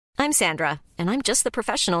I'm Sandra, and I'm just the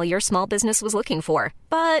professional your small business was looking for.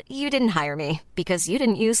 But you didn't hire me because you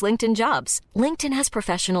didn't use LinkedIn Jobs. LinkedIn has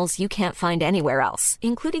professionals you can't find anywhere else,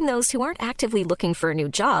 including those who aren't actively looking for a new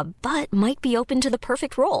job, but might be open to the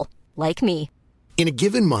perfect role, like me. In a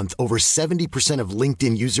given month, over 70% of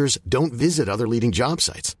LinkedIn users don't visit other leading job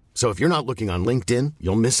sites. So if you're not looking on LinkedIn,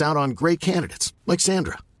 you'll miss out on great candidates like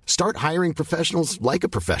Sandra. Start hiring professionals like a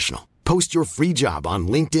professional. Post your free job on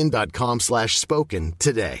linkedin.com/spoken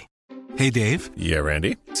today. Hey, Dave. Yeah,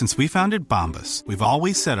 Randy. Since we founded Bombas, we've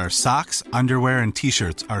always said our socks, underwear, and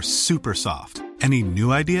T-shirts are super soft. Any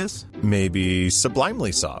new ideas? Maybe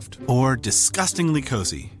sublimely soft. Or disgustingly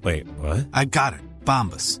cozy. Wait, what? I got it.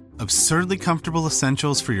 Bombas. Absurdly comfortable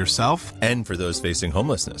essentials for yourself and for those facing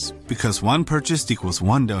homelessness. Because one purchased equals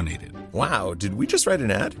one donated. Wow, did we just write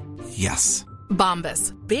an ad? Yes.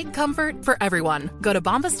 Bombas. Big comfort for everyone. Go to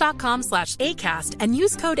bombas.com/ACAST and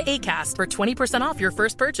use code ACAST for 20% off your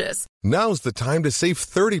first purchase. Now's the time to save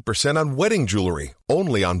 30% on wedding jewelry,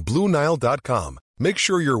 only on BlueNile.com. Make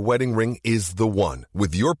sure your wedding ring is the one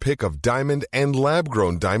with your pick of diamond and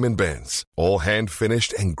lab-grown diamond bands, all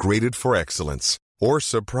hand-finished and graded for excellence. Or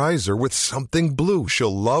surprise her with something blue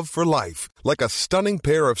she'll love for life, like a stunning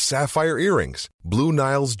pair of sapphire earrings. Blue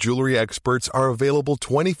Nile's jewelry experts are available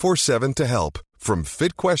 24/7 to help, from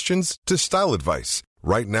fit questions to style advice.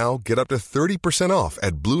 Right now, get up to 30% off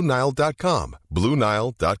at BlueNile.com.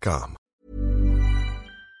 BlueNile.com.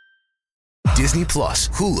 Disney Plus,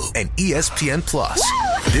 Hulu, and ESPN Plus.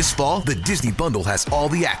 This fall, the Disney Bundle has all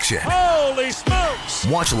the action. Holy smokes!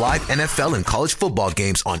 Watch live NFL and college football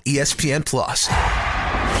games on ESPN Plus.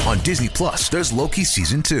 On Disney Plus, there's Loki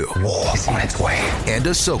Season 2. War is on its way. And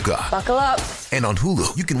Ahsoka. Buckle up. And on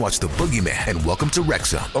Hulu, you can watch The Boogeyman and Welcome to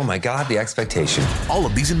Wrexham. Oh my God, the expectation. All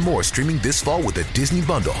of these and more streaming this fall with the Disney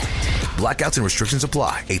Bundle. Blackouts and restrictions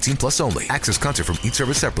apply. 18 plus only. Access content from each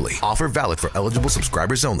service separately. Offer valid for eligible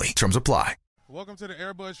subscribers only. Terms apply. Welcome to the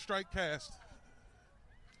Airbud Strike Cast.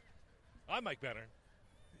 I'm Mike Benner.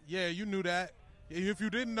 Yeah, you knew that. If you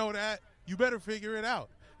didn't know that, you better figure it out.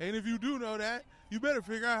 And if you do know that, you better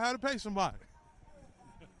figure out how to pay somebody.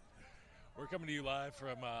 We're coming to you live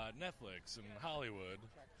from Netflix in Hollywood.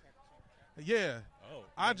 Yeah. Oh.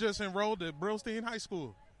 I just enrolled at Brillstein High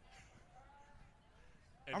School.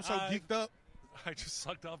 And I'm so geeked up. I just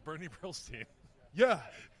sucked off Bernie Brillstein. Yeah.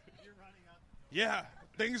 Yeah.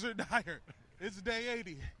 Things are dire. It's day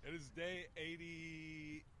 80. It is day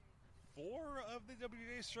 84 of the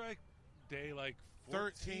WGA strike. Day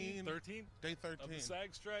 14, 13? Day 13. Of the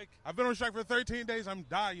SAG strike. I've been on strike for 13 days. I'm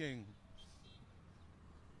dying.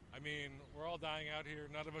 I mean, we're all dying out here.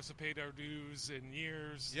 None of us have paid our dues in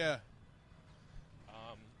years. Yeah.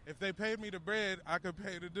 If they paid me the bread, I could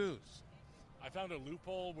pay the dues. I found a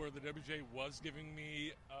loophole where the WJ was giving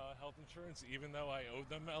me health insurance, even though I owed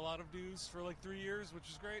them a lot of dues for 3 years, which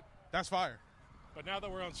is great. That's fire. But now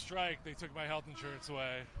that we're on strike, they took my health insurance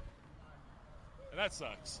away. And that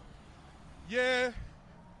sucks. Yeah.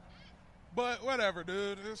 But whatever,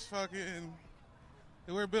 dude. It's fucking...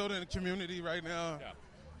 We're building a community right now. Yeah.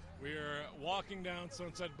 We're walking down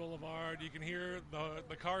Sunset Boulevard. You can hear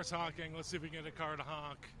the cars honking. Let's see if we can get a car to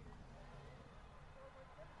honk.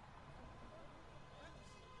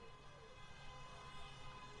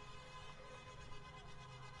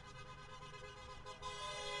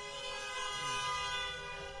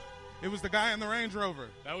 It was the guy in the Range Rover.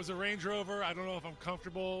 That was a Range Rover. I don't know if I'm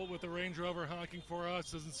comfortable with the Range Rover honking for us.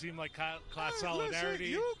 Doesn't seem like class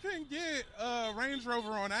solidarity. Listen, you can get a Range Rover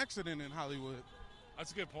on accident in Hollywood.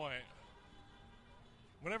 That's a good point.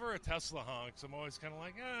 Whenever a Tesla honks, I'm always kind of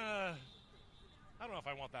like, I don't know if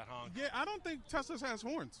I want that honk. Yeah, I don't think Teslas has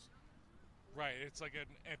horns. Right, it's like an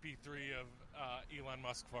MP3 of Elon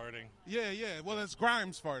Musk farting. Yeah. Well, it's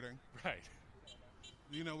Grimes farting. Right.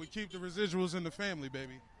 You know, we keep the residuals in the family,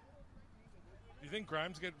 baby. Do you think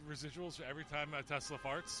Grimes get residuals for every time a Tesla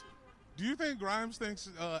farts? Do you think Grimes thinks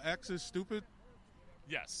X is stupid?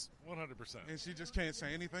 Yes, 100%. And she just can't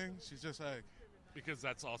say anything? She's just like... Because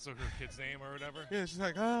that's also her kid's name or whatever? Yeah, she's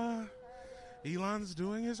like, Elon's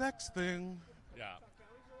doing his X thing. Yeah.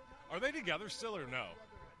 Are they together still or no?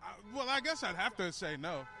 Well, I guess I'd have to say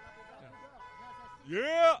no.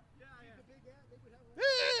 Yeah!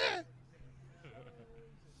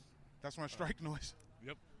 That's my strike noise.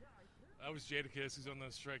 Yep. That was Jadakiss, who's on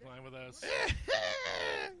the strike line with us.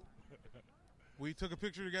 We took a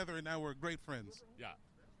picture together, and now we're great friends. Yeah.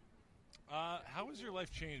 How has your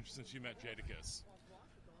life changed since you met Jadakiss?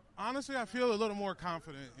 Honestly, I feel a little more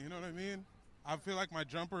confident. You know what I mean? I feel like my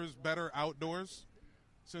jumper is better outdoors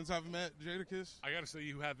since I've met Jadakiss. I got to say,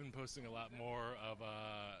 you have been posting a lot more of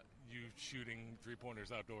you shooting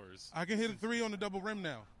 3-pointers outdoors. I can hit a 3 on the double rim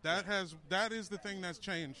now. That is the thing that's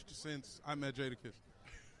changed since I met Jadakiss.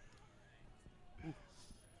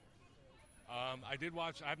 I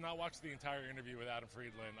have not watched the entire interview with Adam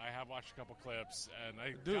Friedland. I have watched a couple clips, and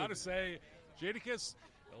I gotta say, Jadakiss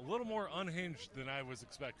a little more unhinged than I was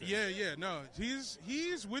expecting. Yeah, no, he's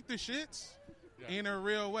with the shits in a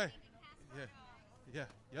real way. Yeah.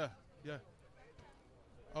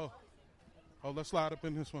 Oh, let's slide up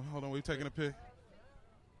in this one. Hold on, we're taking a pic.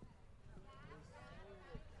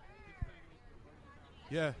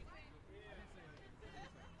 Yeah.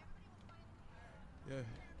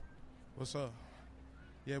 What's up?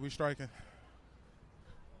 Yeah, we striking.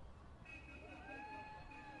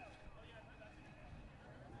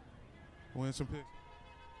 Win some picks.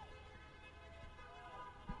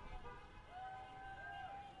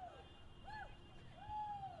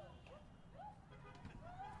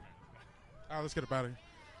 All right, let's get up out of here.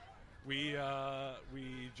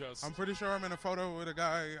 We just. I'm pretty sure I'm in a photo with a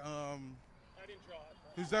guy.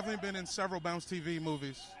 Who's definitely been in several Bounce TV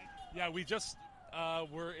movies. Yeah, we just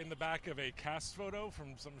were in the back of a cast photo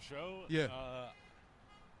from some show. Yeah.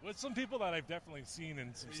 With some people that I've definitely seen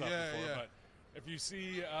in some stuff before. Yeah. But if you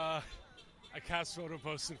see a cast photo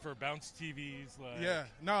posted for Bounce TV's.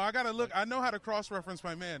 No, I got to look. I know how to cross-reference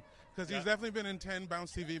my man because he's definitely been in 10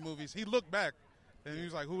 Bounce TV movies. He looked back, and he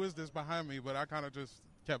was like, who is this behind me? But I kind of just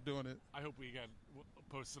kept doing it. I hope we get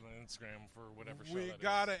posted on Instagram for whatever show we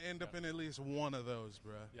got to end up in at least one of those,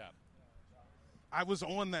 bro. Yeah. I was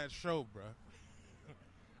on that show, bro.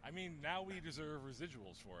 I mean, now we deserve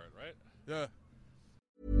residuals for it, right? Yeah.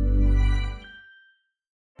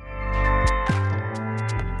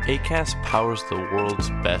 Acast powers the world's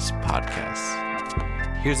best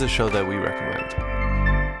podcasts. Here's a show that we recommend.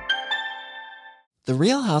 The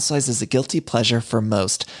Real Housewives is a guilty pleasure for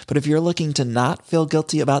most, but if you're looking to not feel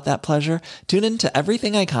guilty about that pleasure, tune in to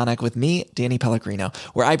Everything Iconic with me, Danny Pellegrino,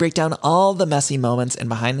 where I break down all the messy moments and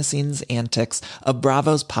behind-the-scenes antics of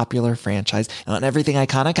Bravo's popular franchise. And on Everything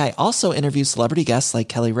Iconic, I also interview celebrity guests like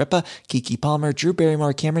Kelly Ripa, Keke Palmer, Drew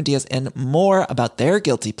Barrymore, Cameron Diaz, and more about their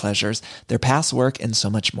guilty pleasures, their past work, and so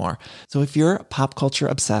much more. So if you're pop culture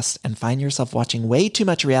obsessed and find yourself watching way too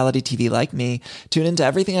much reality TV like me, tune into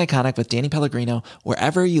Everything Iconic with Danny Pellegrino,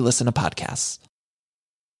 wherever you listen to podcasts.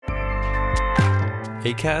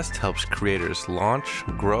 Acast helps creators launch,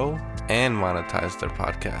 grow, and monetize their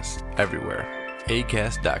podcasts everywhere.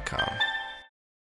 Acast.com.